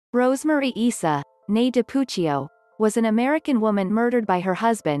Rosemary Essa, née DiPuccio, was an American woman murdered by her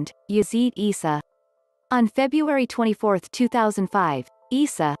husband, Yazeed Essa. On February 24, 2005,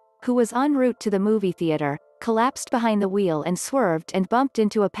 Essa, who was en route to the movie theater, collapsed behind the wheel and swerved and bumped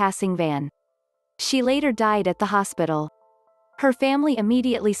into a passing van. She later died at the hospital. Her family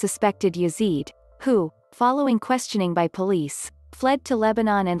immediately suspected Yazeed, who, following questioning by police, fled to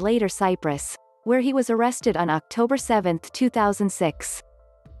Lebanon and later Cyprus, where he was arrested on October 7, 2006.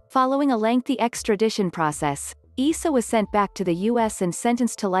 Following a lengthy extradition process, Essa was sent back to the U.S. and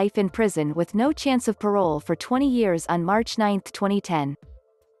sentenced to life in prison with no chance of parole for 20 years on March 9, 2010.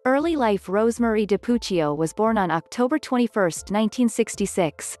 Early life Rosemary DiPuccio was born on October 21,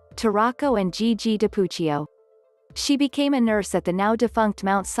 1966, to Rocco and Gigi DiPuccio. She became a nurse at the now-defunct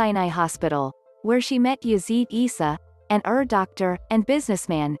Mount Sinai Hospital, where she met Yazeed Essa, an doctor and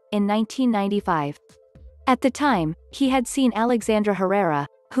businessman, in 1995. At the time, he had seen Alexandra Herrera,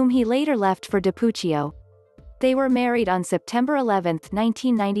 whom he later left for DiPuccio. They were married on September 11,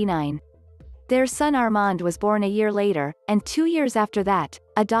 1999. Their son Armand was born a year later, and 2 years after that,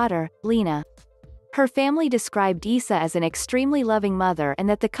 a daughter, Lena. Her family described Essa as an extremely loving mother and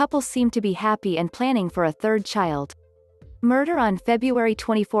that the couple seemed to be happy and planning for a third child. Murder on February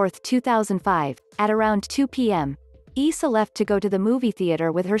 24, 2005, at around 2 p.m. Essa left to go to the movie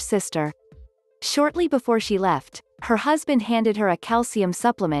theater with her sister. Shortly before she left, her husband handed her a calcium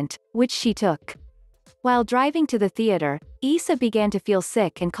supplement, which she took. While driving to the theater, Essa began to feel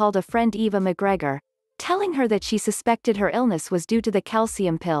sick and called a friend Eva McGregor, telling her that she suspected her illness was due to the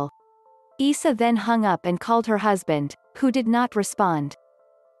calcium pill. Essa then hung up and called her husband, who did not respond.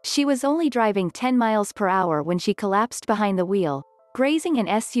 She was only driving 10 miles per hour when she collapsed behind the wheel, grazing an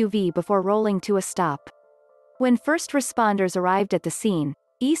SUV before rolling to a stop. When first responders arrived at the scene,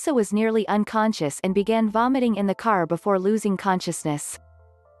 Essa was nearly unconscious and began vomiting in the car before losing consciousness.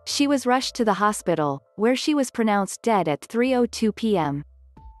 She was rushed to the hospital, where she was pronounced dead at 3:02 p.m.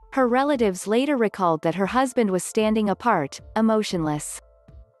 Her relatives later recalled that her husband was standing apart, emotionless.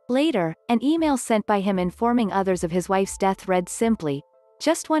 Later, an email sent by him informing others of his wife's death read simply,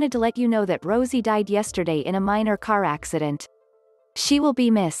 "Just wanted to let you know that Rosie died yesterday in a minor car accident. She will be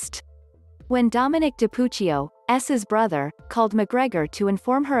missed." When Dominic DiPuccio, Essa's brother, called McGregor to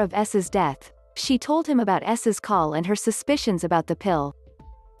inform her of Essa's death, she told him about Essa's call and her suspicions about the pill.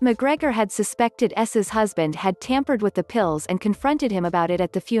 McGregor had suspected Essa's husband had tampered with the pills and confronted him about it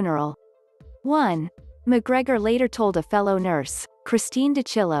at the funeral. 1. McGregor later told a fellow nurse, Christine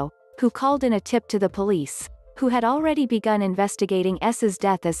DiCillo, who called in a tip to the police, who had already begun investigating Essa's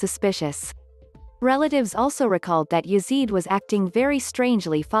death as suspicious. Relatives also recalled that Yazeed was acting very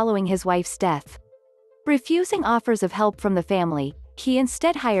strangely following his wife's death. Refusing offers of help from the family, he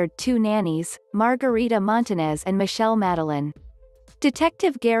instead hired 2 nannies, Margarita Montanez and Michelle Madeline.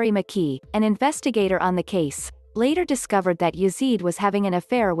 Detective Gary McKee, an investigator on the case, later discovered that Yazeed was having an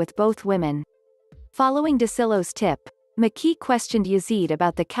affair with both women. Following DiCillo's tip, McKee questioned Yazeed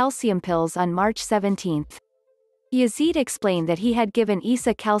about the calcium pills on March 17. Yazeed explained that he had given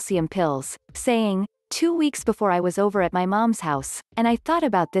Essa calcium pills, saying, "2 weeks before I was over at my mom's house, and I thought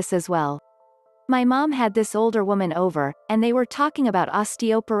about this as well. My mom had this older woman over, and they were talking about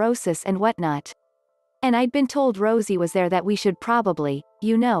osteoporosis and whatnot. And I'd been told Rosie was there that we should probably,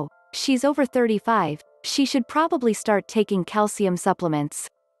 she's over 35, she should probably start taking calcium supplements."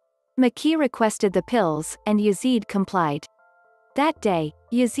 McKee requested the pills, and Yazeed complied. That day,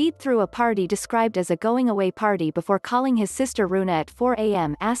 Yazeed threw a party described as a going-away party before calling his sister Runa at 4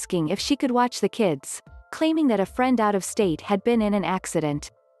 a.m. asking if she could watch the kids, claiming that a friend out of state had been in an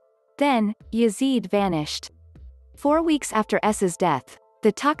accident. Then, Yazeed vanished. 4 weeks after Essa's death,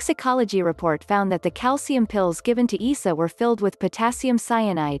 the toxicology report found that the calcium pills given to Essa were filled with potassium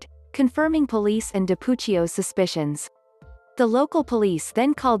cyanide, confirming police and DiPuccio's suspicions. The local police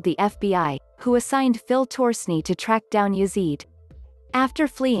then called the FBI, who assigned Phil Torsney to track down Yazeed. After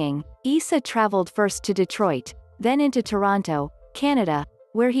fleeing, Essa traveled first to Detroit, then into Toronto, Canada,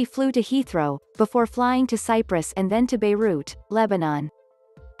 where he flew to Heathrow, before flying to Cyprus and then to Beirut, Lebanon.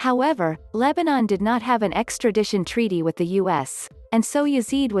 However, Lebanon did not have an extradition treaty with the U.S., and so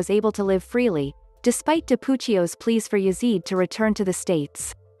Yazeed was able to live freely, despite DiPuccio's pleas for Yazeed to return to the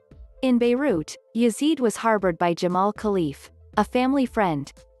States. In Beirut, Yazeed was harbored by Jamal Khalif, a family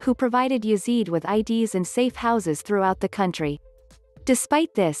friend, who provided Yazeed with IDs and safe houses throughout the country.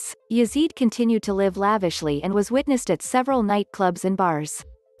 Despite this, Yazeed continued to live lavishly and was witnessed at several nightclubs and bars.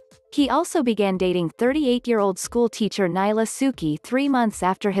 He also began dating 38-year-old schoolteacher Naila Suki 3 months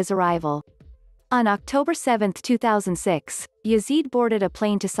after his arrival. On October 7, 2006, Yazeed boarded a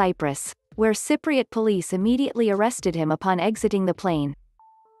plane to Cyprus, where Cypriot police immediately arrested him upon exiting the plane.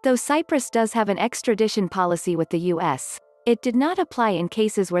 Though Cyprus does have an extradition policy with the U.S., it did not apply in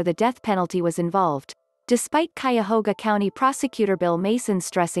cases where the death penalty was involved, despite Cuyahoga County Prosecutor Bill Mason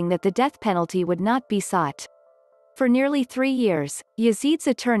stressing that the death penalty would not be sought. For nearly 3 years, Yazeed's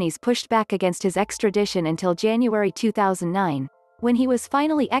attorneys pushed back against his extradition until January 2009, when he was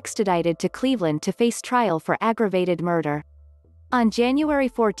finally extradited to Cleveland to face trial for aggravated murder. On January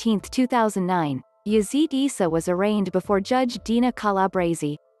 14, 2009, Yazeed Essa was arraigned before Judge Dina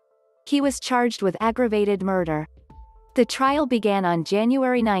Calabresi. He was charged with aggravated murder. The trial began on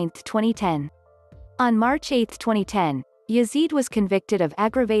January 9, 2010. On March 8, 2010, Yazeed was convicted of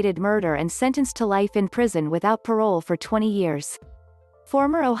aggravated murder and sentenced to life in prison without parole for 20 years.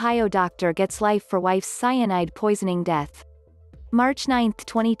 Former Ohio doctor gets life for wife's cyanide poisoning death. March 9,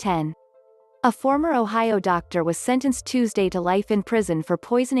 2010. A former Ohio doctor was sentenced Tuesday to life in prison for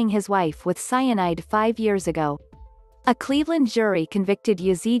poisoning his wife with cyanide 5 years ago. A Cleveland jury convicted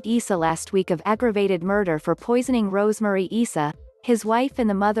Yazeed Essa last week of aggravated murder for poisoning Rosemary Essa, his wife and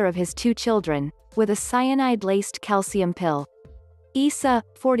the mother of his 2 children, with a cyanide-laced calcium pill. Essa,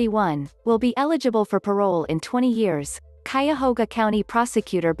 41, will be eligible for parole in 20 years, Cuyahoga County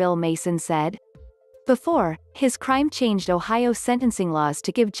Prosecutor Bill Mason said. Before, his crime changed Ohio sentencing laws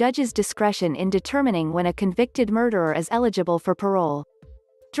to give judges discretion in determining when a convicted murderer is eligible for parole.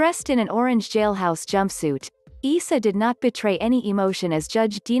 Dressed in an orange jailhouse jumpsuit, Essa did not betray any emotion as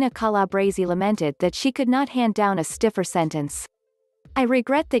Judge Dina Calabresi lamented that she could not hand down a stiffer sentence. "I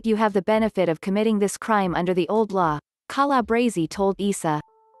regret that you have the benefit of committing this crime under the old law," Calabresi told Essa.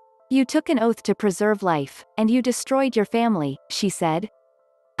 "You took an oath to preserve life, and you destroyed your family," she said.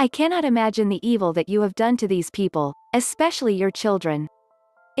 "I cannot imagine the evil that you have done to these people, especially your children.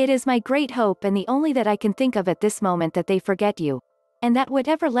 It is my great hope and the only that I can think of at this moment that they forget you, and that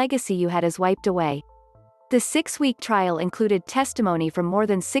whatever legacy you had is wiped away." The 6-week trial included testimony from more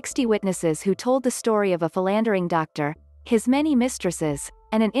than 60 witnesses who told the story of a philandering doctor, his many mistresses,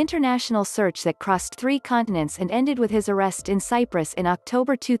 and an international search that crossed 3 continents and ended with his arrest in Cyprus in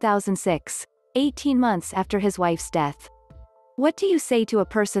October 2006, 18 months after his wife's death. What do you say to a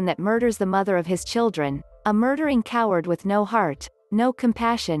person that murders the mother of his children, a murdering coward with no heart, no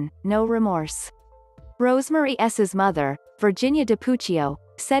compassion, no remorse? Rosemary Essa's mother, Virginia DiPuccio,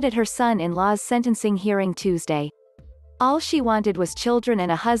 said at her son-in-law's sentencing hearing Tuesday. "All she wanted was children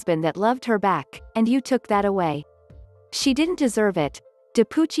and a husband that loved her back, and you took that away. She didn't deserve it,"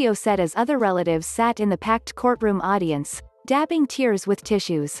 DiPuccio said as other relatives sat in the packed courtroom audience, dabbing tears with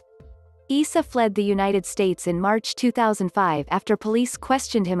tissues. Essa fled the United States in March 2005 after police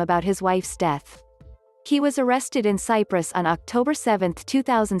questioned him about his wife's death. He was arrested in Cyprus on October 7,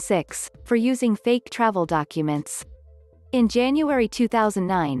 2006, for using fake travel documents. In January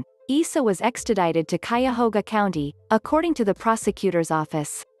 2009, Essa was extradited to Cuyahoga County, according to the prosecutor's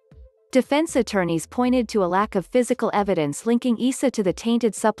office. Defense attorneys pointed to a lack of physical evidence linking Essa to the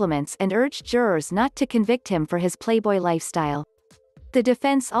tainted supplements and urged jurors not to convict him for his playboy lifestyle. The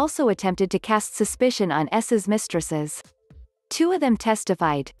defense also attempted to cast suspicion on Essa's mistresses. 2 of them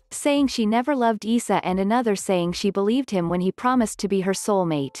testified, saying she never loved Essa and another saying she believed him when he promised to be her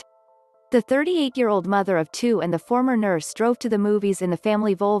soulmate. The 38-year-old mother of 2 and the former nurse drove to the movies in the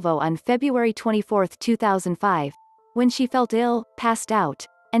family Volvo on February 24, 2005, when she felt ill, passed out,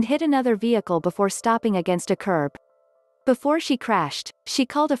 and hit another vehicle before stopping against a curb. Before she crashed, she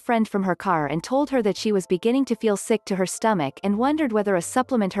called a friend from her car and told her that she was beginning to feel sick to her stomach and wondered whether a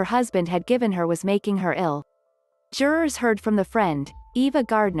supplement her husband had given her was making her ill. Jurors heard from the friend, Eva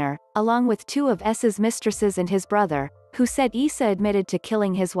Gardner, along with 2 of Essa's mistresses and his brother, who said Essa admitted to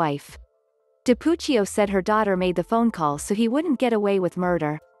killing his wife. DiPuccio said her daughter made the phone call so he wouldn't get away with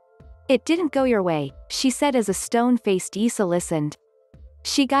murder. "It didn't go your way," she said as a stone-faced Essa listened.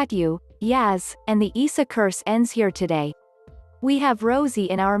 "She got you, Yaz, and the Essa curse ends here today. We have Rosie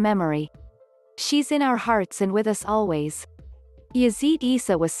in our memory. She's in our hearts and with us always." Yazeed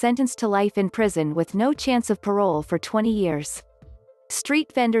Essa was sentenced to life in prison with no chance of parole for 20 years.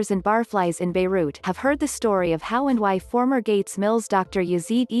 Street vendors and barflies in Beirut have heard the story of how and why former Gates Mills doctor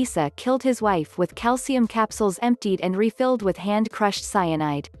Yazeed Essa killed his wife with calcium capsules emptied and refilled with hand-crushed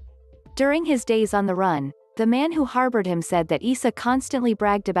cyanide. During his days on the run, the man who harbored him said that Essa constantly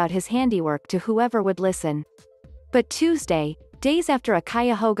bragged about his handiwork to whoever would listen. But Tuesday, days after a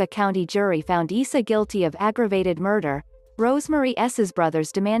Cuyahoga County jury found Essa guilty of aggravated murder, Rosemary Essa's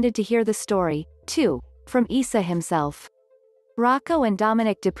brothers demanded to hear the story, too, from Essa himself. Rocco and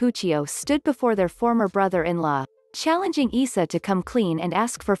Dominic DiPuccio stood before their former brother-in-law, challenging Essa to come clean and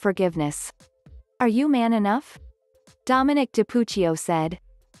ask for forgiveness. "Are you man enough?" Dominic DiPuccio said.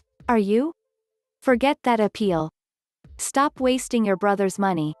 "Are you? Forget that appeal. Stop wasting your brother's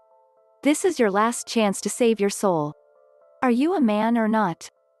money. This is your last chance to save your soul. Are you a man or not?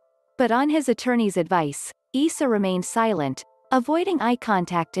 But on his attorney's advice, Essa remained silent, avoiding eye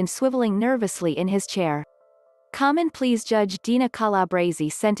contact and swiveling nervously in his chair. Common Pleas Judge Dina Calabrese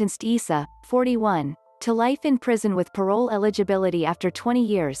sentenced Essa, 41, to life in prison with parole eligibility after 20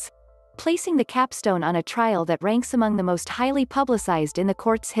 years, placing the capstone on a trial that ranks among the most highly publicized in the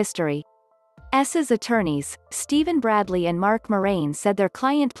court's history. Essa's attorneys, Stephen Bradley and Mark Moraine, said their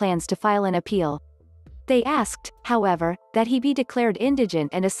client plans to file an appeal. They asked, however, that he be declared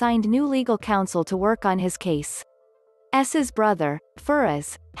indigent and assigned new legal counsel to work on his case. Essa's brother,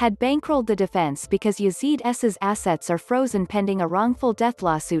 Firas, had bankrolled the defense because Yazeed Essa's assets are frozen pending a wrongful death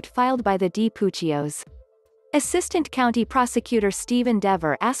lawsuit filed by the DiPuccios. Assistant County Prosecutor Stephen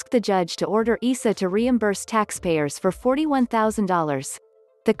Dever asked the judge to order Essa to reimburse taxpayers for $41,000,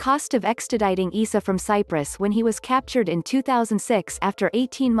 the cost of extraditing Essa from Cyprus when he was captured in 2006 after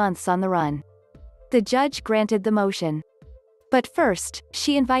 18 months on the run. The judge granted the motion. But first,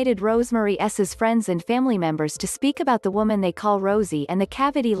 she invited Rosemary Essa's friends and family members to speak about the woman they call Rosie and the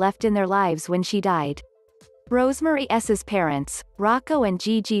cavity left in their lives when she died. Rosemary Essa's parents, Rocco and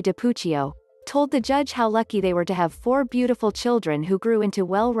Gigi DiPuccio, told the judge how lucky they were to have 4 beautiful children who grew into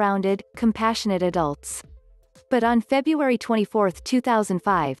well-rounded, compassionate adults. But on February 24,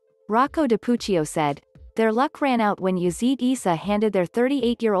 2005, Rocco DiPuccio said, their luck ran out when Yazeed Essa handed their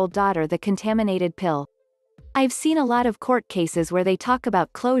 38-year-old daughter the contaminated pill. I've seen a lot of court cases where they talk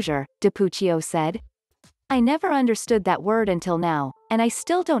about closure, DiPuccio said. I never understood that word until now, and I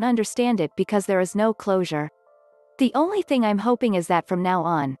still don't understand it because there is no closure. The only thing I'm hoping is that from now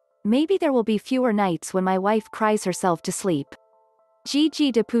on, maybe there will be fewer nights when my wife cries herself to sleep.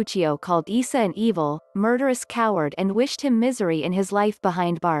 Gigi DiPuccio called Essa an evil, murderous coward and wished him misery in his life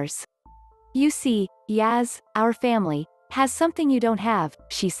behind bars. You see, Yaz, our family, has something you don't have,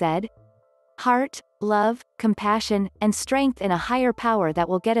 she said. Heart, love, compassion, and strength in a higher power that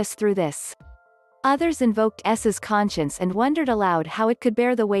will get us through this. Others invoked Essa's conscience and wondered aloud how it could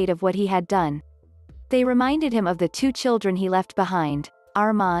bear the weight of what he had done. They reminded him of the 2 children he left behind,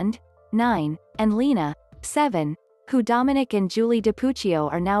 Armand, 9, and Lena, 7, who Dominic and Julie DiPuccio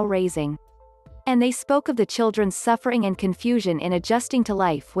are now raising. And they spoke of the children's suffering and confusion in adjusting to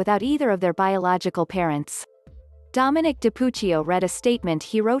life without either of their biological parents. Dominic DiPuccio read a statement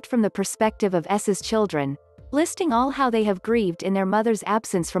he wrote from the perspective of Essa's children, listing all how they have grieved in their mother's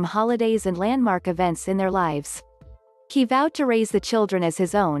absence from holidays and landmark events in their lives. He vowed to raise the children as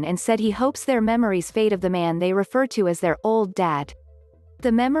his own and said he hopes their memories fade of the man they refer to as their old dad.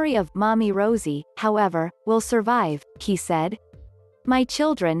 The memory of Mommy Rosie, however, will survive, he said. My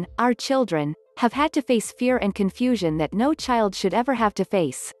children, our children, have had to face fear and confusion that no child should ever have to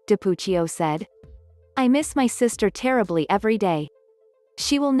face, DiPuccio said. I miss my sister terribly every day.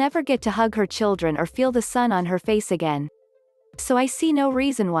 She will never get to hug her children or feel the sun on her face again. So I see no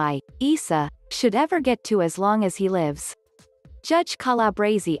reason why Essa should ever get to as long as he lives. Judge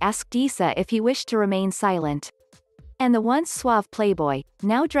Calabrese asked Essa if he wished to remain silent. And the once suave playboy,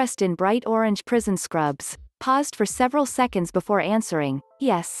 now dressed in bright orange prison scrubs, paused for several seconds before answering,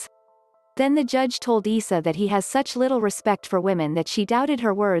 yes. Then the judge told Essa that he has such little respect for women that she doubted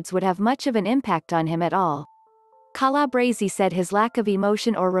her words would have much of an impact on him at all. Calabrese said his lack of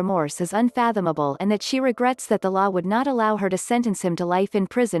emotion or remorse is unfathomable and that she regrets that the law would not allow her to sentence him to life in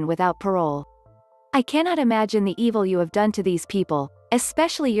prison without parole. I cannot imagine the evil you have done to these people,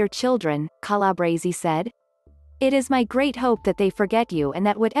 especially your children, Calabrese said. It is my great hope that they forget you and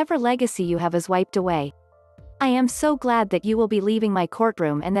that whatever legacy you have is wiped away. I am so glad that you will be leaving my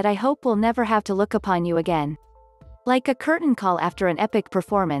courtroom and that I hope we'll never have to look upon you again. Like a curtain call after an epic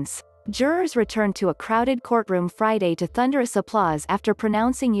performance, jurors returned to a crowded courtroom Friday to thunderous applause after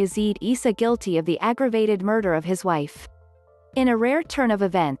pronouncing Yazeed Essa guilty of the aggravated murder of his wife. In a rare turn of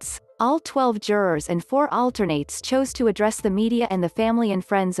events, all 12 jurors and 4 alternates chose to address the media and the family and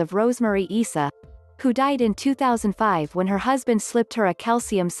friends of Rosemary Essa, who died in 2005 when her husband slipped her a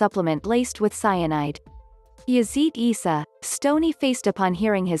calcium supplement laced with cyanide. Yazeed Essa, stony-faced upon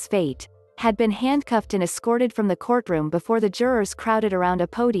hearing his fate, had been handcuffed and escorted from the courtroom before the jurors crowded around a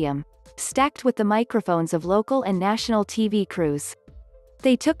podium, stacked with the microphones of local and national TV crews.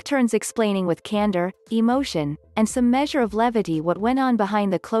 They took turns explaining with candor, emotion, and some measure of levity what went on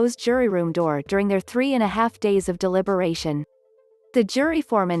behind the closed jury room door during their 3.5 days of deliberation. The jury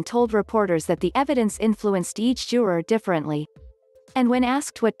foreman told reporters that the evidence influenced each juror differently. And when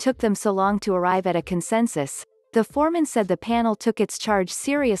asked what took them so long to arrive at a consensus, the foreman said the panel took its charge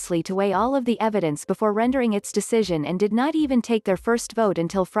seriously to weigh all of the evidence before rendering its decision and did not even take their first vote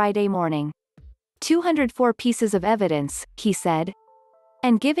until Friday morning. 204 pieces of evidence, he said.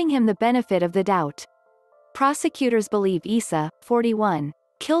 And giving him the benefit of the doubt. Prosecutors believe Essa, 41,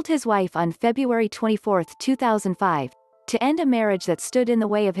 killed his wife on February 24, 2005, to end a marriage that stood in the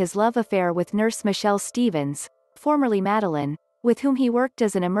way of his love affair with nurse Michelle Stevens, formerly Madeline, with whom he worked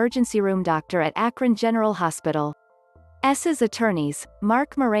as an emergency room doctor at Akron General Hospital. Essa's attorneys,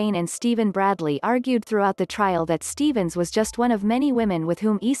 Mark Moraine and Stephen Bradley, argued throughout the trial that Stevens was just one of many women with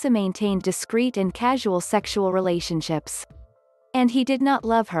whom Essa maintained discreet and casual sexual relationships. And he did not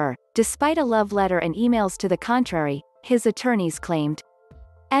love her, despite a love letter and emails to the contrary, his attorneys claimed.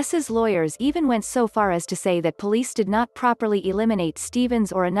 Essa's lawyers even went so far as to say that police did not properly eliminate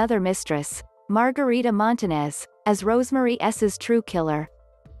Stevens or another mistress, Margarita Montanez, as Rosemary Essa's true killer.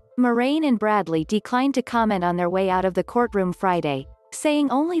 Moraine and Bradley declined to comment on their way out of the courtroom Friday,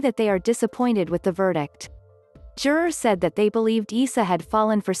 saying only that they are disappointed with the verdict. Jurors said that they believed Essa had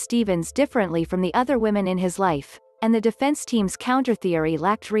fallen for Stevens differently from the other women in his life, and the defense team's counter-theory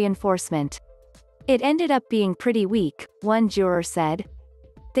lacked reinforcement. It ended up being pretty weak, one juror said.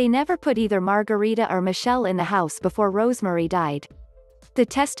 They never put either Margarita or Michelle in the house before Rosemary died. The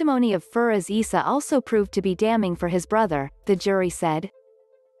testimony of Firas Essa also proved to be damning for his brother, the jury said.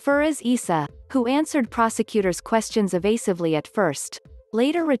 Firas Essa, who answered prosecutors' questions evasively at first,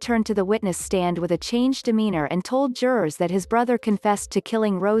 later returned to the witness stand with a changed demeanor and told jurors that his brother confessed to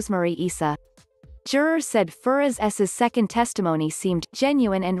killing Rosemary Essa. Jurors said Firas Essa's second testimony seemed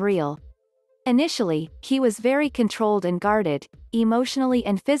genuine and real. Initially, he was very controlled and guarded, emotionally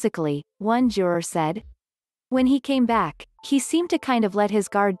and physically, one juror said. When he came back, he seemed to kind of let his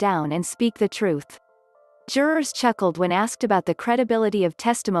guard down and speak the truth. Jurors chuckled when asked about the credibility of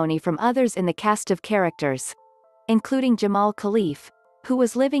testimony from others in the cast of characters, including Jamal Khalif, who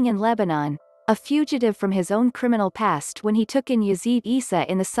was living in Lebanon, a fugitive from his own criminal past when he took in Yazeed Essa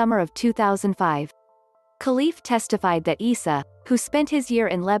in the summer of 2005. Khalif testified that Essa, who spent his year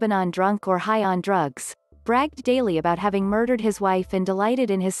in Lebanon drunk or high on drugs, bragged daily about having murdered his wife and delighted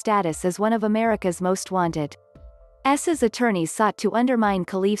in his status as one of America's most wanted. Essa's attorneys sought to undermine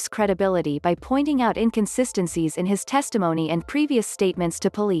Khalif's credibility by pointing out inconsistencies in his testimony and previous statements to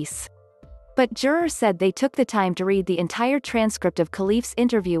police. But jurors said they took the time to read the entire transcript of Khalif's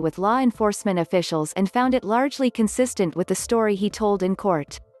interview with law enforcement officials and found it largely consistent with the story he told in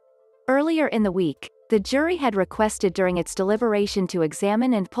court. Earlier in the week, the jury had requested during its deliberation to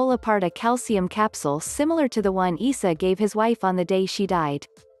examine and pull apart a calcium capsule similar to the one Essa gave his wife on the day she died.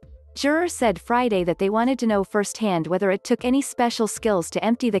 Jurors said Friday that they wanted to know firsthand whether it took any special skills to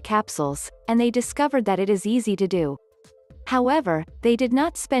empty the capsules, and they discovered that it is easy to do. However, they did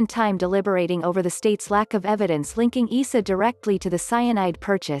not spend time deliberating over the state's lack of evidence linking Essa directly to the cyanide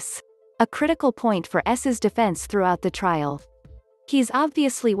purchase, a critical point for Essa's defense throughout the trial. He's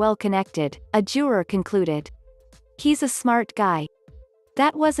obviously well connected, a juror concluded. He's a smart guy.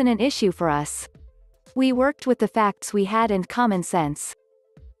 That wasn't an issue for us. We worked with the facts we had and common sense.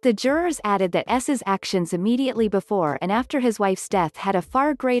 The jurors added that Essa's actions immediately before and after his wife's death had a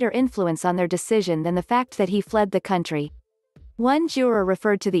far greater influence on their decision than the fact that he fled the country. One juror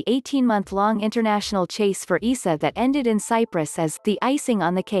referred to the 18-month-long international chase for Essa that ended in Cyprus as the icing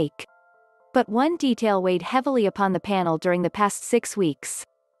on the cake. But one detail weighed heavily upon the panel during the past 6 weeks.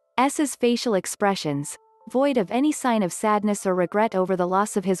 Essa's facial expressions, void of any sign of sadness or regret over the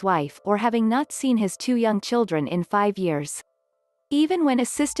loss of his wife or having not seen his 2 young children in 5 years. Even when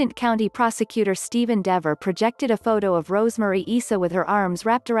Assistant County Prosecutor Stephen Dever projected a photo of Rosemary Essa with her arms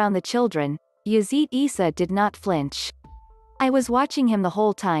wrapped around the children, Yazeed Essa did not flinch. I was watching him the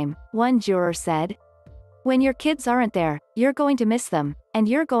whole time, one juror said. When your kids aren't there, you're going to miss them, and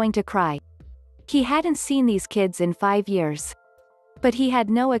you're going to cry. He hadn't seen these kids in 5 years. But he had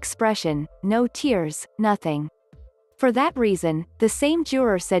no expression, no tears, nothing. For that reason, the same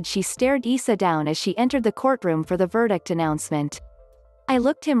juror said she stared Essa down as she entered the courtroom for the verdict announcement. I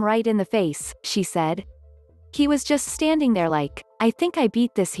looked him right in the face, she said. He was just standing there like, I think I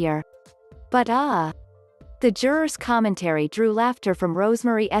beat this here. But The jurors' commentary drew laughter from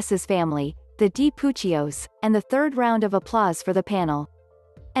Rosemary Essa's family, the DiPuccios, and the third round of applause for the panel.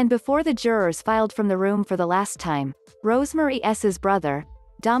 And before the jurors filed from the room for the last time, Rosemary Essa's brother,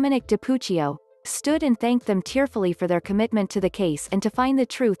 Dominic DiPuccio, stood and thanked them tearfully for their commitment to the case and to find the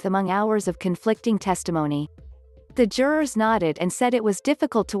truth among hours of conflicting testimony. The jurors nodded and said it was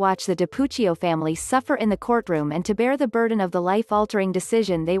difficult to watch the DiPuccio family suffer in the courtroom and to bear the burden of the life-altering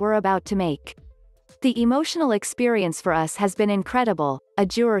decision they were about to make. The emotional experience for us has been incredible, a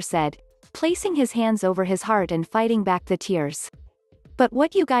juror said, placing his hands over his heart and fighting back the tears. But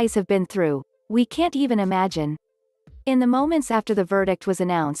what you guys have been through, we can't even imagine. In the moments after the verdict was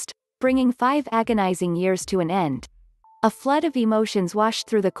announced, bringing 5 agonizing years to an end. A flood of emotions washed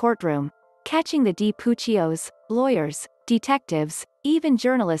through the courtroom, catching the DiPuccios, lawyers, detectives, even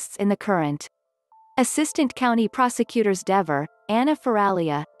journalists in the current. Assistant County Prosecutors Dever, Anna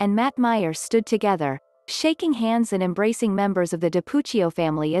Faralia, and Matt Meyer stood together, shaking hands and embracing members of the DiPuccio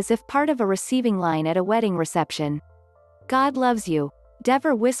family as if part of a receiving line at a wedding reception. "God loves you,"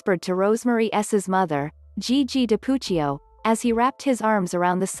 Dever whispered to Rosemary Essa's mother, Gigi DiPuccio, as he wrapped his arms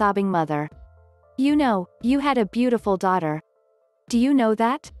around the sobbing mother. "You know, you had a beautiful daughter. Do you know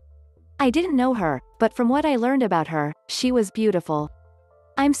that? I didn't know her, but from what I learned about her, she was beautiful.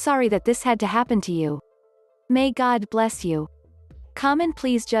 I'm sorry that this had to happen to you. May God bless you." Common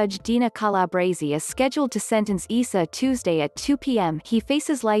Pleas Judge Dina Calabresi is scheduled to sentence Essa Tuesday at 2 p.m. He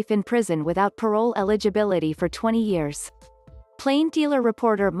faces life in prison without parole eligibility for 20 years. Plain Dealer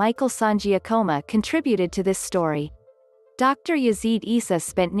reporter Michael Sangiacoma contributed to this story. Dr. Yazeed Essa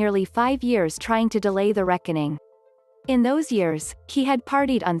spent nearly 5 years trying to delay the reckoning. In those years, he had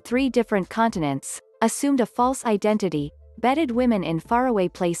partied on 3 different continents, assumed a false identity, bedded women in faraway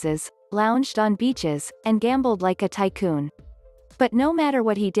places, lounged on beaches, and gambled like a tycoon. But no matter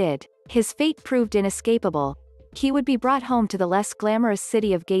what he did, his fate proved inescapable. He would be brought home to the less glamorous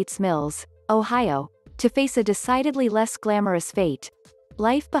city of Gates Mills, Ohio, to face a decidedly less glamorous fate.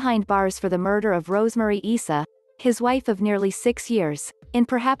 Life behind bars for the murder of Rosemary Essa, his wife of nearly 6 years, in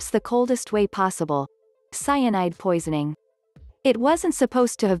perhaps the coldest way possible: cyanide poisoning. It wasn't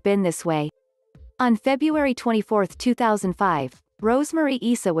supposed to have been this way. On February 24, 2005, Rosemary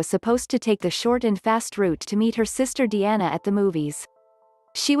Essa was supposed to take the short and fast route to meet her sister Deanna at the movies.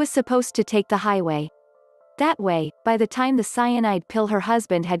 She was supposed to take the highway. That way, by the time the cyanide pill her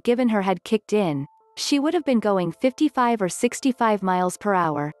husband had given her had kicked in, she would have been going 55 or 65 miles per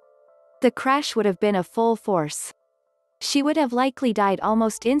hour. The crash would have been a full force. She would have likely died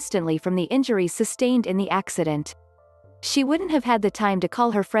almost instantly from the injuries sustained in the accident. She wouldn't have had the time to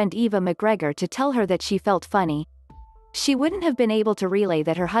call her friend Eva McGregor to tell her that she felt funny. She wouldn't have been able to relay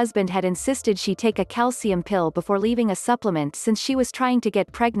that her husband had insisted she take a calcium pill before leaving a supplement since she was trying to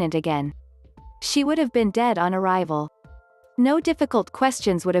get pregnant again. She would have been dead on arrival. No difficult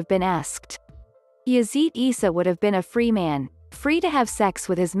questions would have been asked. Yazeed Essa would have been a free man, free to have sex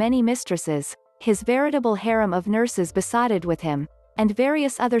with his many mistresses, his veritable harem of nurses besotted with him, and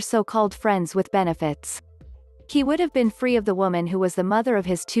various other so-called friends with benefits. He would have been free of the woman who was the mother of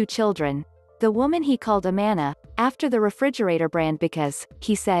his 2 children, the woman he called Amana, after the refrigerator brand because,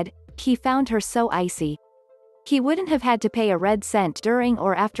 he said, he found her so icy. He wouldn't have had to pay a red cent during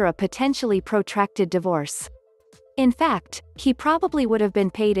or after a potentially protracted divorce. In fact, he probably would have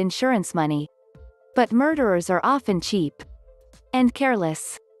been paid insurance money. But murderers are often cheap. And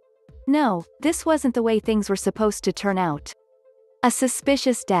careless. No, this wasn't the way things were supposed to turn out. A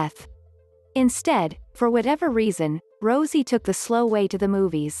suspicious death. Instead, for whatever reason, Rosie took the slow way to the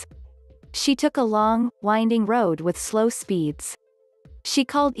movies. She took a long, winding road with slow speeds. She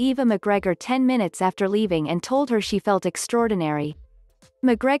called Eva McGregor 10 minutes after leaving and told her she felt extraordinary.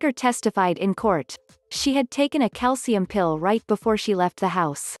 McGregor testified in court. She had taken a calcium pill right before she left the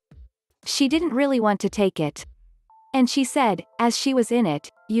house. She didn't really want to take it. And she said, as she was in it,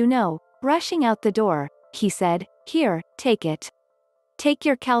 "You know, rushing out the door," he said, "Here, take it. Take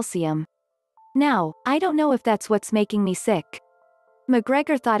your calcium. Now, I don't know if that's what's making me sick."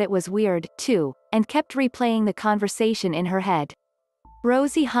 McGregor thought it was weird, too, and kept replaying the conversation in her head.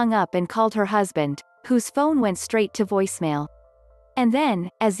 Rosie hung up and called her husband, whose phone went straight to voicemail. And then,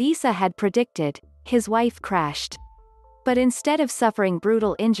 as Essa had predicted, his wife crashed. But instead of suffering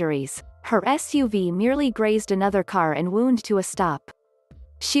brutal injuries, her SUV merely grazed another car and wound to a stop.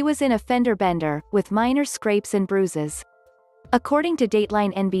 She was in a fender bender, with minor scrapes and bruises. According to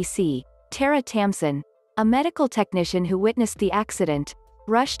Dateline NBC, Tara Tamson, a medical technician who witnessed the accident,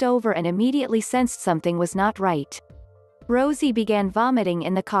 rushed over and immediately sensed something was not right. Rosie began vomiting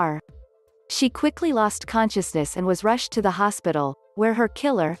in the car. She quickly lost consciousness and was rushed to the hospital, where her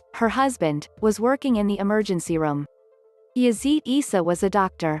killer, her husband, was working in the emergency room. Yazeed Essa was a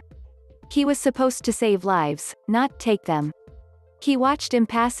doctor. He was supposed to save lives, not take them. He watched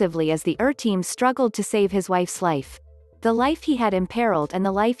impassively as the team struggled to save his wife's life. The life he had imperiled and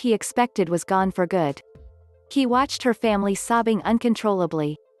the life he expected was gone for good. He watched her family sobbing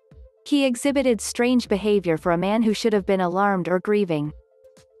uncontrollably. He exhibited strange behavior for a man who should have been alarmed or grieving.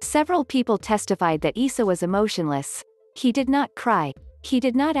 Several people testified that Essa was emotionless. He did not cry. He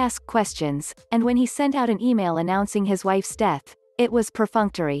did not ask questions, and when he sent out an email announcing his wife's death, it was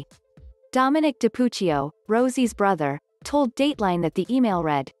perfunctory. Dominic DiPuccio, Rosie's brother, told Dateline that the email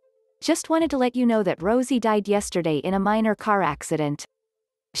read, "Just wanted to let you know that Rosie died yesterday in a minor car accident.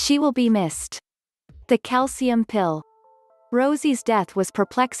 She will be missed. The calcium pill. Rosie's death was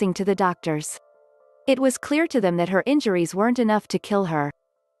perplexing to the doctors. It was clear to them that her injuries weren't enough to kill her.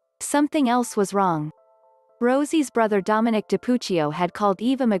 Something else was wrong. Rosie's brother Dominic DiPuccio had called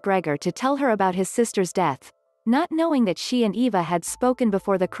Eva McGregor to tell her about his sister's death, not knowing that she and Eva had spoken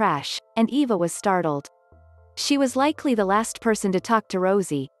before the crash, and Eva was startled. She was likely the last person to talk to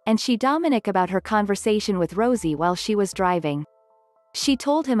Rosie, and she told Dominic about her conversation with Rosie while she was driving. She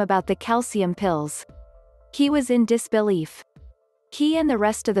told him about the calcium pills. He was in disbelief. He and the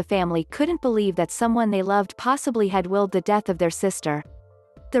rest of the family couldn't believe that someone they loved possibly had willed the death of their sister.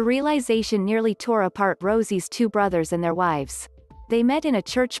 The realization nearly tore apart Rosie's two brothers and their wives. They met in a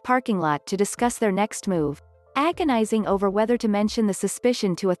church parking lot to discuss their next move, agonizing over whether to mention the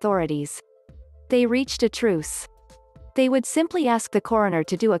suspicion to authorities. They reached a truce. They would simply ask the coroner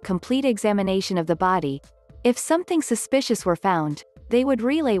to do a complete examination of the body. If something suspicious were found, they would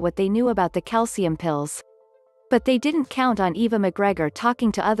relay what they knew about the calcium pills. But they didn't count on Eva McGregor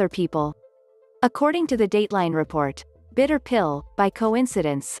talking to other people. According to the Dateline report, Bitter Pill, by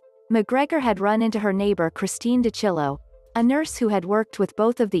coincidence, McGregor had run into her neighbor Christine DiCillo, a nurse who had worked with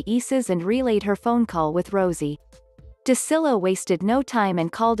both of the Essas and relayed her phone call with Rosie. DiCillo wasted no time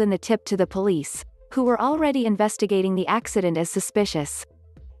and called in the tip to the police, who were already investigating the accident as suspicious.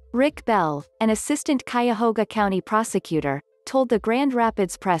 Rick Bell, an assistant Cuyahoga County prosecutor, told the Grand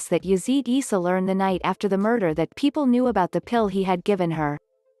Rapids Press that Yazeed Essa learned the night after the murder that people knew about the pill he had given her.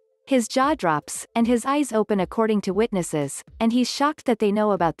 His jaw drops, and his eyes open according to witnesses, and he's shocked that they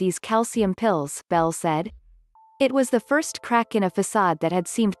know about these calcium pills, Bell said. It was the first crack in a facade that had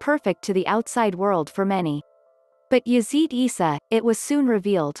seemed perfect to the outside world for many. But Yazeed Essa, it was soon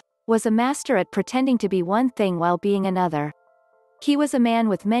revealed, was a master at pretending to be one thing while being another. He was a man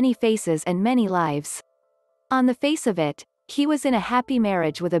with many faces and many lives. On the face of it, he was in a happy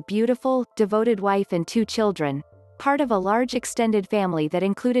marriage with a beautiful, devoted wife and two children, part of a large extended family that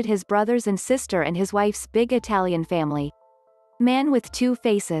included his brothers and sister and his wife's big Italian family. Man with two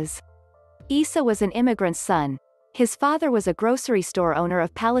faces. Essa was an immigrant's son. His father was a grocery store owner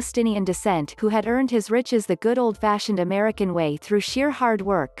of Palestinian descent who had earned his riches the good old-fashioned American way through sheer hard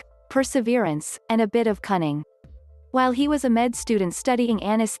work, perseverance, and a bit of cunning. While he was a med student studying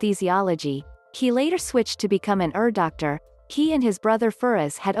anesthesiology, he later switched to become an doctor. He and his brother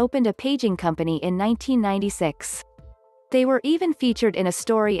Furaz had opened a paging company in 1996. They were even featured in a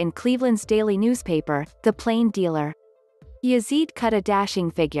story in Cleveland's daily newspaper, The Plain Dealer. Yazeed cut a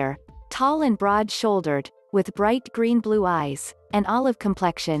dashing figure, tall and broad-shouldered, with bright green-blue eyes, an olive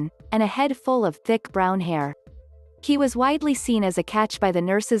complexion, and a head full of thick brown hair. He was widely seen as a catch by the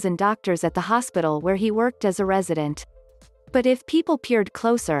nurses and doctors at the hospital where he worked as a resident. But if people peered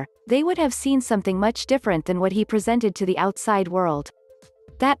closer, they would have seen something much different than what he presented to the outside world.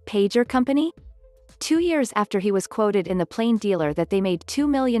 That pager company? 2 years after he was quoted in The Plain Dealer that they made $2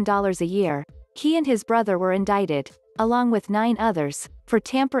 million a year, he and his brother were indicted, along with 9 others, for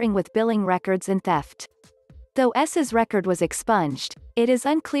tampering with billing records and theft. Though Essa's record was expunged, it is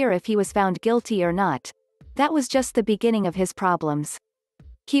unclear if he was found guilty or not. That was just the beginning of his problems.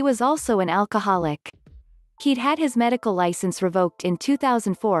 He was also an alcoholic. He'd had his medical license revoked in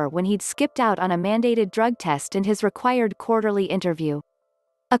 2004 when he'd skipped out on a mandated drug test and his required quarterly interview.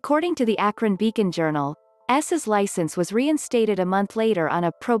 According to the Akron Beacon Journal, Essa's license was reinstated a month later on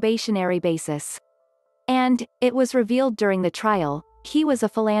a probationary basis. And, it was revealed during the trial, he was a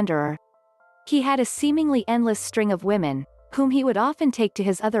philanderer. He had a seemingly endless string of women, whom he would often take to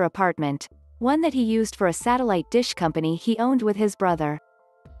his other apartment, one that he used for a satellite dish company he owned with his brother.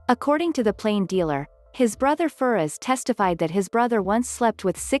 According to The Plain Dealer, his brother Furaz testified that his brother once slept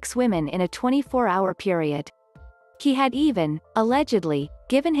with 6 women in a 24-hour period. He had even, allegedly,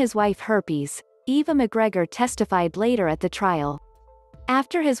 given his wife herpes. Eva McGregor testified later at the trial.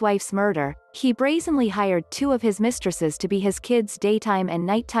 After his wife's murder, he brazenly hired 2 of his mistresses to be his kids' daytime and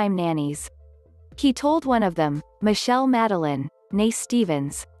nighttime nannies. He told one of them, Michelle Madeline, née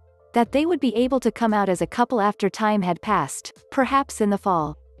Stevens, that they would be able to come out as a couple after time had passed, perhaps in the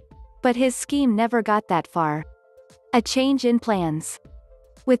fall. But his scheme never got that far. A change in plans.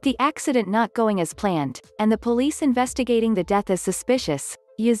 With the accident not going as planned, and the police investigating the death as suspicious,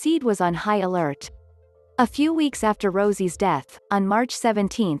 Yazeed was on high alert. A few weeks after Rosie's death, on March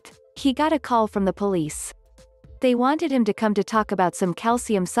 17, he got a call from the police. They wanted him to come to talk about some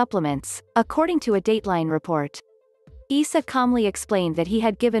calcium supplements, according to a Dateline report. Essa calmly explained that he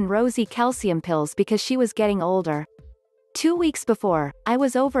had given Rosie calcium pills because she was getting older. 2 weeks before, I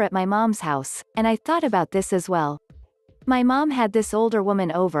was over at my mom's house, and I thought about this as well. My mom had this older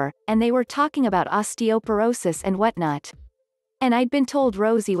woman over, and they were talking about osteoporosis and whatnot. And I'd been told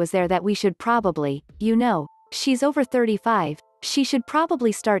Rosie was there, that we should probably, she's over 35, she should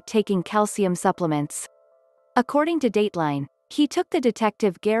probably start taking calcium supplements. According to Dateline, he took the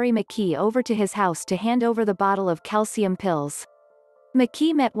detective Gary McKee over to his house to hand over the bottle of calcium pills.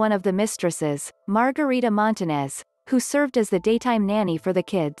 McKee met one of the mistresses, Margarita Montanez, who served as the daytime nanny for the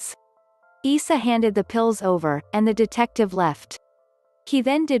kids. Essa handed the pills over, and the detective left. He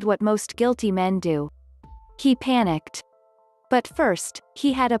then did what most guilty men do. He panicked. But first,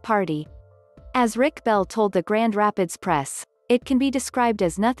 he had a party. As Rick Bell told the Grand Rapids Press, it can be described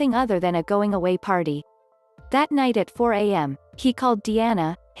as nothing other than a going-away party. That night at 4 a.m., he called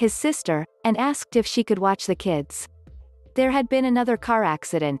Deanna, his sister, and asked if she could watch the kids. There had been another car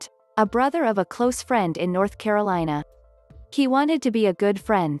accident, a brother of a close friend in North Carolina. He wanted to be a good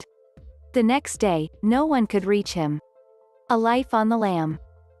friend. The next day, no one could reach him. A life on the lam.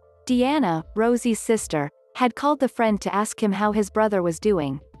 Deanna, Rosie's sister, had called the friend to ask him how his brother was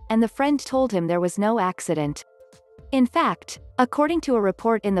doing, and the friend told him there was no accident. In fact, according to a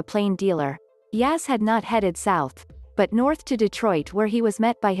report in the Plain Dealer, Yaz had not headed south, but north to Detroit, where he was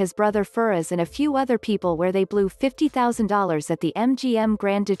met by his brother Faraz and a few other people, where they blew $50,000 at the MGM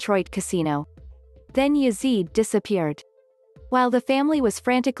Grand Detroit Casino. Then Yazeed disappeared. While the family was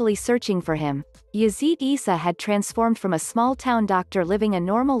frantically searching for him, Yazeed Essa had transformed from a small-town doctor living a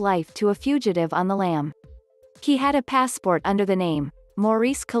normal life to a fugitive on the lam. He had a passport under the name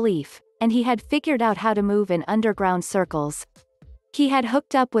Maurice Khalif, and he had figured out how to move in underground circles. He had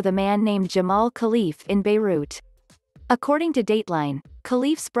hooked up with a man named Jamal Khalif in Beirut. According to Dateline,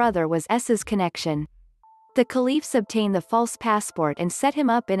 Khalif's brother was Essa's connection. The Khalifs obtained the false passport and set him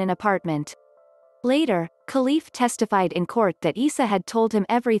up in an apartment. Later, Khalif testified in court that Essa had told him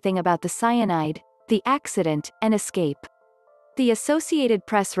everything about the cyanide, the accident, and escape. The Associated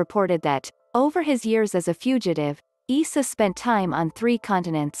Press reported that, over his years as a fugitive, Essa spent time on 3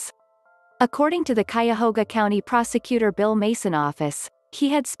 continents. According to the Cuyahoga County Prosecutor Bill Mason office, he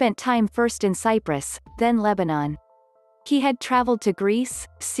had spent time first in Cyprus, then Lebanon. He had traveled to Greece,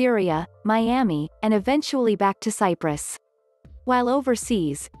 Syria, Miami, and eventually back to Cyprus. While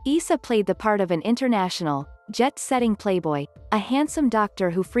overseas, Essa played the part of an international, jet-setting playboy, a handsome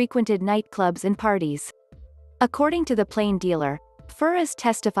doctor who frequented nightclubs and parties. According to the Plain Dealer, Faraz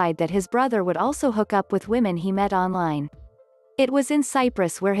testified that his brother would also hook up with women he met online. It was in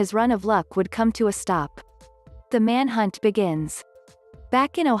Cyprus where his run of luck would come to a stop. The manhunt begins.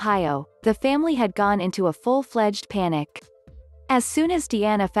 Back in Ohio, the family had gone into a full-fledged panic. As soon as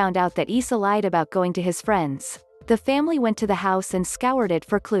Deanna found out that Essa lied about going to his friends, the family went to the house and scoured it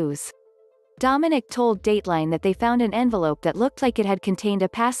for clues. Dominic told Dateline that they found an envelope that looked like it had contained a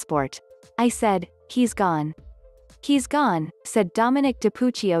passport. "I said, he's gone." "He's gone," said Dominic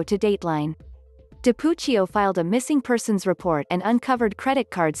DiPuccio to Dateline. DiPuccio filed a missing persons report and uncovered credit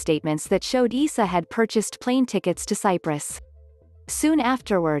card statements that showed Essa had purchased plane tickets to Cyprus. Soon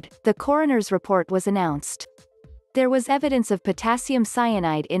afterward, the coroner's report was announced. There was evidence of potassium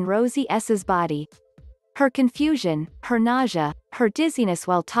cyanide in Rosie Essa's body. Her confusion, her nausea, her dizziness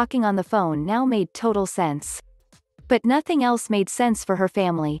while talking on the phone now made total sense. But nothing else made sense for her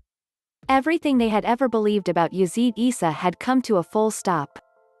family. Everything they had ever believed about Yazeed Essa had come to a full stop.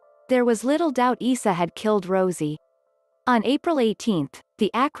 There was little doubt Essa had killed Rosie. On April 18,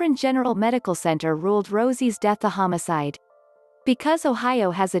 the Akron General Medical Center ruled Rosie's death a homicide. Because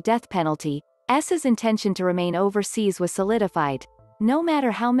Ohio has a death penalty, Essa's intention to remain overseas was solidified, no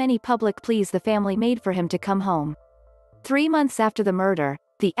matter how many public pleas the family made for him to come home. 3 months after the murder,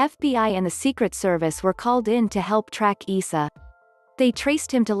 the FBI and the Secret Service were called in to help track Essa. They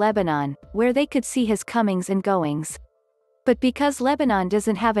traced him to Lebanon, where they could see his comings and goings. But because Lebanon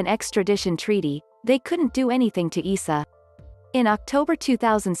doesn't have an extradition treaty, they couldn't do anything to Essa. In October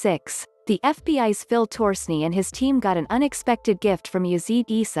 2006, the FBI's Phil Torsney and his team got an unexpected gift from Yazeed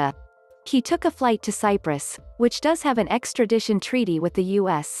Essa. He took a flight to Cyprus, which does have an extradition treaty with the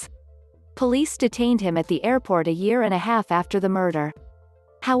U.S. Police detained him at the airport a year and a half after the murder.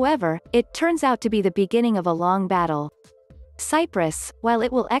 However, it turns out to be the beginning of a long battle. Cyprus, while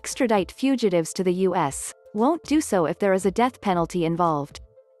it will extradite fugitives to the U.S., won't do so if there is a death penalty involved.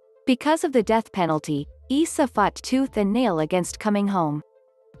 Because of the death penalty, Essa fought tooth and nail against coming home.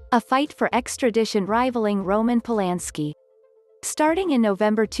 A fight for extradition rivaling Roman Polanski. Starting in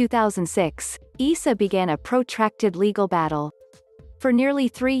November 2006, Essa began a protracted legal battle. For nearly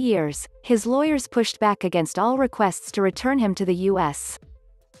 3 years, his lawyers pushed back against all requests to return him to the U.S.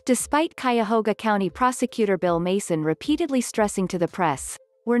 Despite Cuyahoga County Prosecutor Bill Mason repeatedly stressing to the press,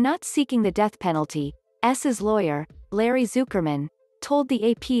 "We're not seeking the death penalty," Essa's lawyer, Larry Zuckerman, told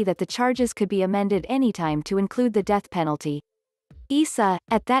the AP that the charges could be amended anytime to include the death penalty. Essa,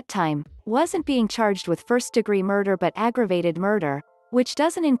 at that time, wasn't being charged with first-degree murder but aggravated murder, which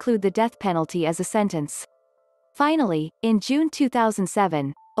doesn't include the death penalty as a sentence. Finally, in June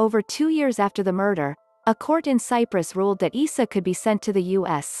 2007, over 2 years after the murder, a court in Cyprus ruled that Essa could be sent to the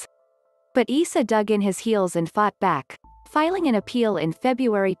U.S. But Essa dug in his heels and fought back, filing an appeal in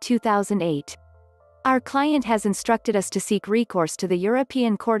February 2008. Our client has instructed us to seek recourse to the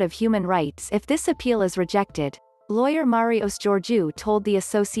European Court of Human Rights if this appeal is rejected, lawyer Marios Georgiou told the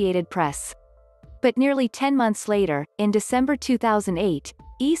Associated Press. But nearly 10 months later, in December 2008,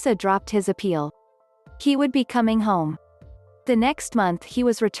 Essa dropped his appeal. He would be coming home. The next month he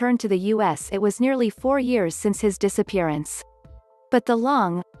was returned to the U.S. It was nearly 4 years since his disappearance. But the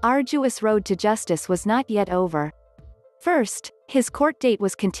long, arduous road to justice was not yet over. First, his court date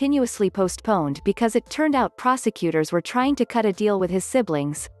was continuously postponed because it turned out prosecutors were trying to cut a deal with his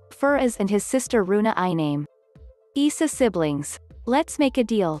siblings, Firas and his sister Runa Ayname. Essa siblings. Let's make a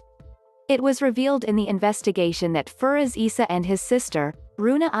deal. It was revealed in the investigation that Firas Essa and his sister,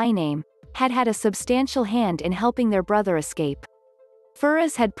 Runa Ayname, had a substantial hand in helping their brother escape.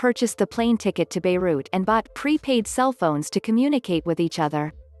 Firas had purchased the plane ticket to Beirut and bought prepaid cell phones to communicate with each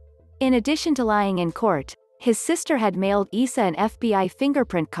other. In addition to lying in court, his sister had mailed Essa an FBI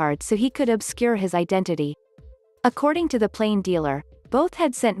fingerprint card so he could obscure his identity. According to the plane dealer, both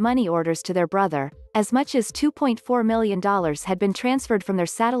had sent money orders to their brother. As much as $2.4 million had been transferred from their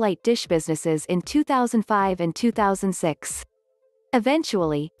satellite dish businesses in 2005 and 2006.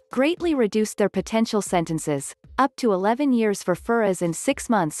 Eventually, greatly reduced their potential sentences, up to 11 years for Firas and 6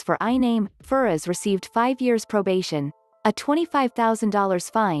 months for Ayname. Firas received 5 years probation, a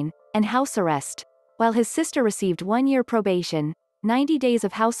 $25,000 fine, and house arrest, while his sister received 1 year probation, 90 days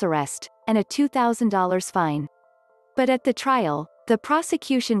of house arrest, and a $2,000 fine. But at the trial, the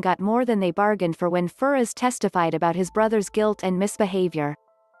prosecution got more than they bargained for when Firas testified about his brother's guilt and misbehavior.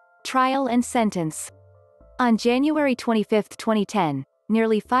 Trial and sentence. On January 25, 2010,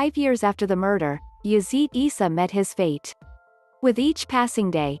 nearly 5 years after the murder, Yazeed Essa met his fate. With each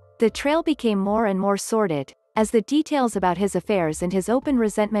passing day, the trail became more and more sordid, as the details about his affairs and his open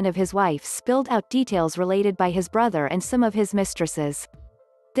resentment of his wife spilled out details related by his brother and some of his mistresses.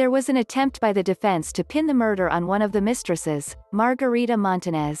 There was an attempt by the defense to pin the murder on one of the mistresses, Margarita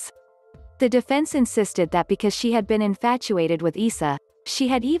Montanez. The defense insisted that because she had been infatuated with Essa, she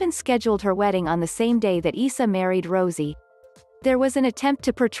had even scheduled her wedding on the same day that Essa married Rosie. There was an attempt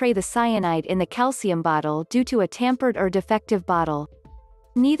to portray the cyanide in the calcium bottle due to a tampered or defective bottle.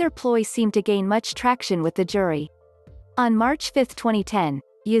 Neither ploy seemed to gain much traction with the jury. On March 5, 2010,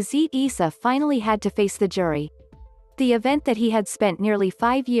 Yazeed Essa finally had to face the jury. The event that he had spent nearly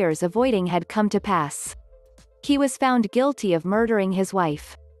 5 years avoiding had come to pass. He was found guilty of murdering his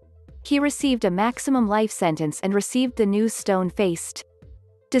wife. He received a maximum life sentence and received the news stone-faced.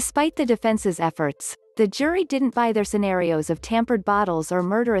 Despite the defense's efforts, the jury didn't buy their scenarios of tampered bottles or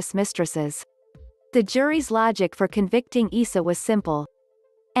murderous mistresses. The jury's logic for convicting Essa was simple.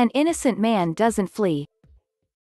 An innocent man doesn't flee.